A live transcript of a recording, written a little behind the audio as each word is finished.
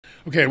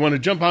Okay, I want to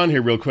jump on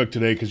here real quick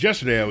today because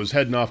yesterday I was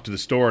heading off to the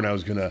store and I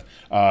was going to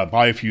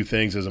buy a few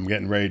things as I'm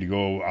getting ready to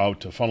go out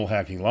to Funnel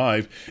Hacking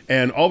Live,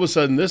 and all of a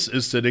sudden this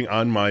is sitting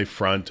on my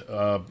front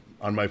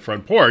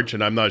porch,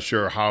 and I'm not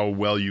sure how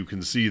well you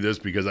can see this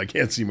because I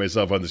can't see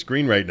myself on the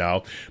screen right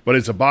now, but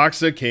it's a box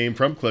that came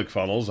from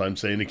ClickFunnels. I'm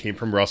saying it came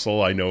from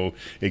Russell. I know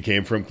it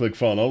came from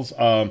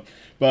ClickFunnels.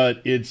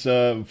 But it's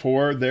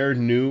for their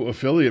new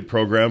affiliate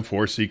program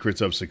for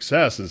Secrets of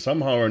Success. And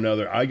somehow or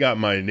another, I got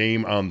my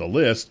name on the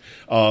list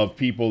of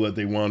people that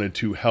they wanted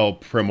to help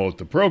promote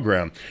the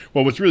program.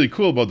 Well, what's really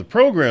cool about the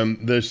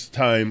program this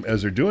time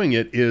as they're doing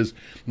it is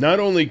not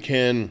only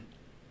can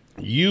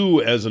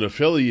you as an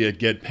affiliate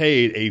get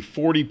paid a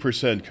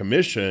 40%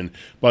 commission,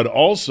 but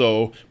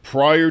also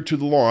prior to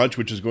the launch,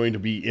 which is going to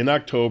be in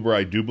October,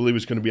 I do believe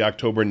it's going to be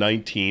October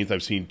 19th.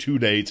 I've seen 2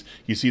 dates.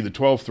 You see the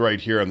 12th right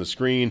here on the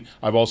screen.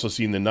 I've also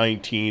seen the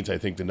 19th. I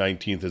think the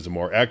 19th is a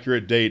more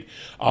accurate date.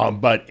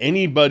 But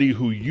anybody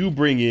who you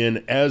bring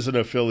in as an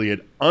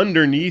affiliate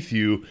underneath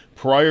you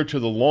prior to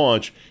the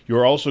launch,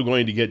 you're also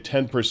going to get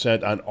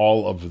 10% on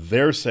all of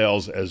their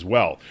sales as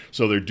well.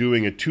 So they're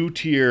doing a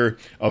 2-tier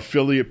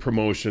affiliate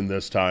promotion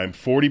this time,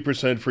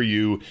 40% for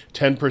you,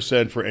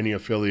 10% for any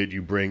affiliate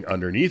you bring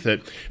underneath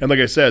it. And like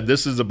I said,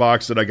 this is the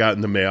box that I got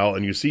in the mail,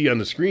 and you see on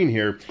the screen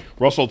here,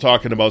 Russell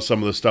talking about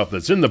some of the stuff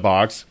that's in the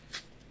box.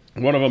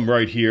 One of them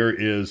right here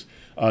is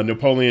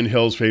Napoleon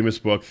Hill's famous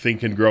book,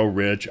 Think and Grow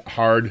Rich,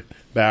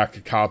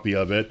 hardback copy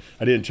of it.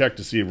 I didn't check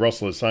to see if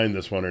Russell has signed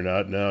this one or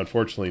not. No,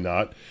 unfortunately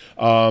not.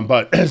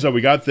 But so we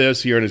got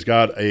this here, and it's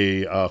got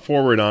a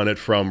forward on it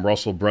from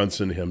Russell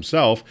Brunson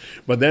himself.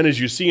 But then as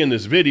you see in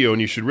this video, and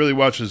you should really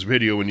watch this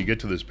video when you get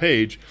to this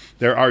page,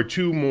 there are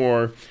 2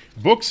 more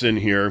books in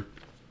here.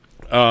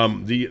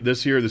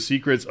 This here, The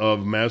Secrets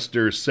of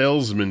Master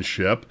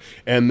Salesmanship,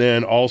 and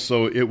then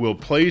also It Will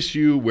Place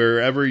You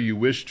Wherever You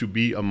Wish to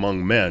Be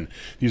Among Men.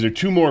 These are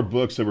 2 more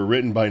books that were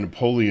written by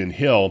Napoleon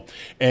Hill,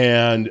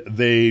 and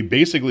they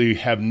basically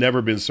have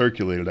never been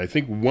circulated. I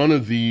think one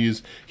of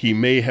these he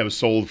may have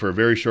sold for a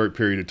very short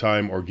period of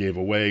time or gave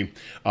away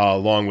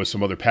along with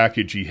some other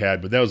package he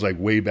had, but that was like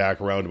way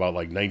back around about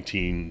like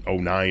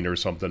 1909 or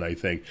something, I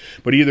think.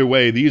 But either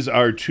way, these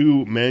are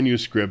 2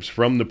 manuscripts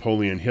from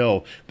Napoleon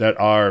Hill that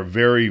are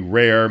very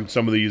rare.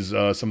 Some of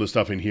the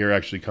stuff in here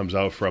actually comes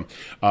out from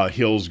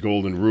Hill's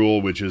Golden Rule,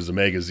 which is a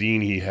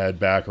magazine he had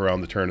back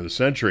around the turn of the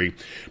century.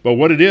 But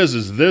what it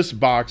is this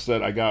box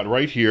that I got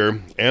right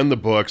here and the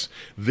books.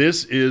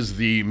 This is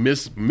the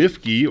Miss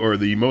Mifke, or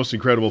the most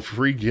incredible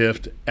free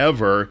gift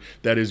ever,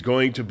 that is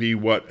going to be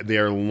what they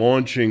are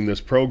launching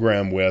this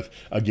program with,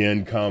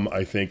 again, come,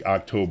 I think,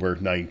 October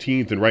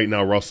 19th. And right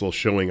now, Russell's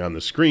showing on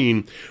the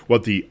screen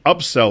what the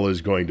upsell is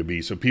going to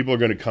be. So people are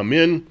going to come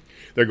in,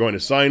 they're going to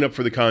sign up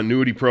for the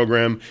continuity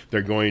program.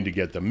 They're going to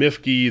get the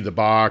Mifke, the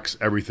box,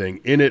 everything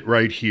in it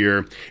right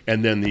here.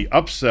 And then the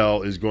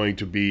upsell is going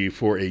to be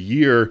for a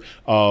year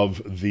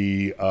of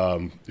the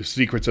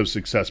Secrets of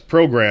Success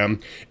program.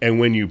 And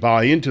when you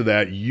buy into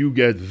that, you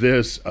get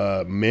this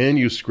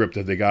manuscript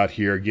that they got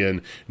here.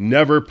 Again,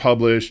 never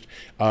published.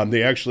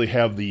 They actually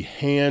have the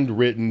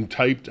handwritten,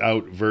 typed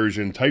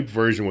version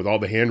with all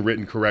the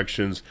handwritten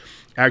corrections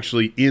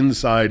actually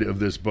inside of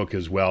this book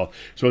as well.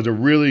 So it's a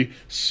really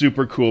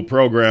super cool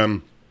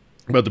program.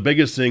 But the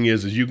biggest thing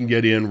is you can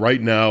get in right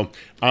now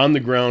on the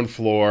ground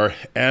floor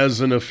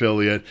as an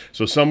affiliate.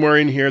 So somewhere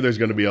in here, there's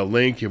going to be a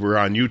link. If we're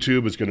on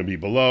YouTube, it's going to be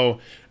below.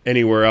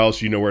 Anywhere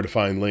else, you know where to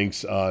find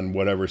links on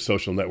whatever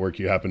social network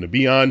you happen to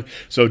be on.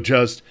 So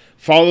just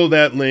follow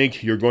that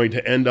link. You're going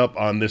to end up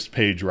on this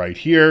page right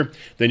here.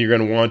 Then you're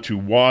going to want to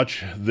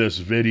watch this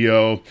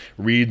video,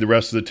 read the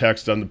rest of the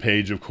text on the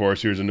page, of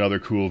course. Here's another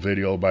cool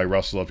video by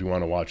Russell if you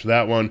want to watch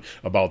that one,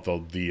 about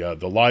the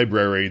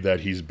library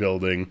that he's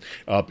building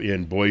up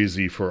in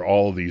Boise for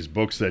all of these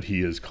books that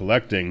he is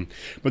collecting.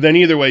 But then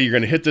either way, you're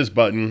going to hit this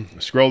button,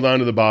 scroll down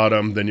to the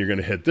bottom, then you're going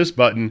to hit this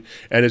button,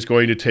 and it's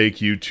going to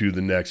take you to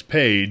the next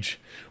page,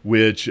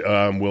 which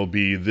will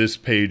be this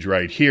page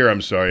right here.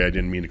 I'm sorry, I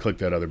didn't mean to click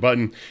that other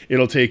button.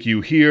 It'll take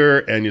you here,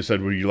 and you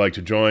said, would you like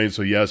to join?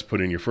 So yes, put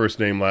in your first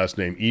name, last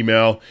name,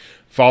 email.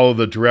 Follow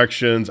the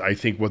directions. I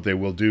think what they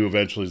will do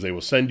eventually is they will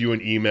send you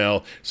an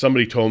email.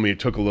 Somebody told me it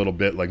took a little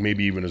bit, like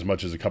maybe even as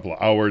much as a couple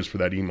of hours for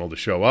that email to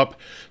show up.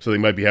 So they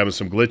might be having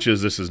some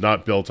glitches. This is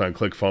not built on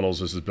ClickFunnels.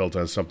 This is built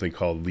on something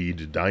called Lead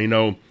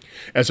Dyno.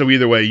 And so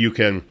either way, you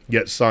can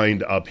get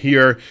signed up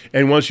here.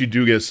 And once you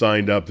do get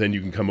signed up, then you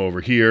can come over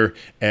here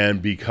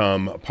and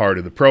become part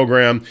of the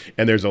program.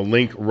 And there's a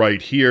link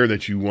right here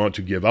that you want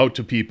to give out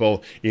to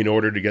people in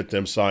order to get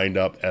them signed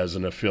up as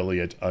an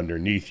affiliate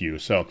underneath you.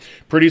 So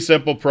pretty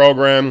simple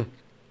program.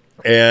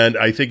 And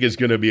I think it's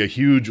going to be a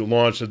huge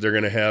launch that they're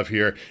going to have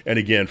here. And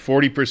again,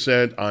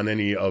 40% on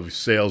any of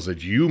sales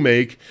that you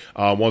make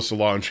once the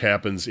launch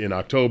happens in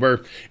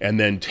October. And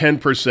then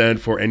 10%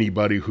 for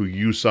anybody who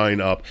you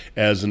sign up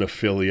as an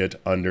affiliate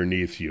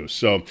underneath you.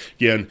 So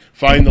again,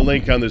 find the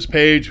link on this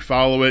page,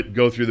 follow it,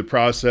 go through the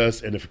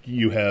process. And if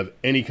you have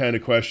any kind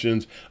of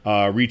questions,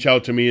 reach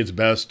out to me. It's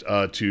best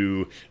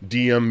to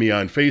DM me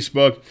on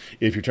Facebook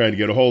if you're trying to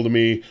get a hold of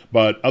me.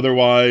 But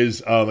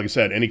otherwise, like I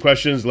said, any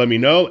questions, let me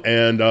know.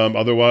 And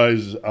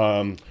otherwise,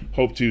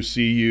 hope to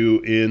see you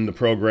in the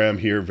program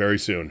here very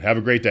soon. Have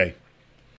a great day.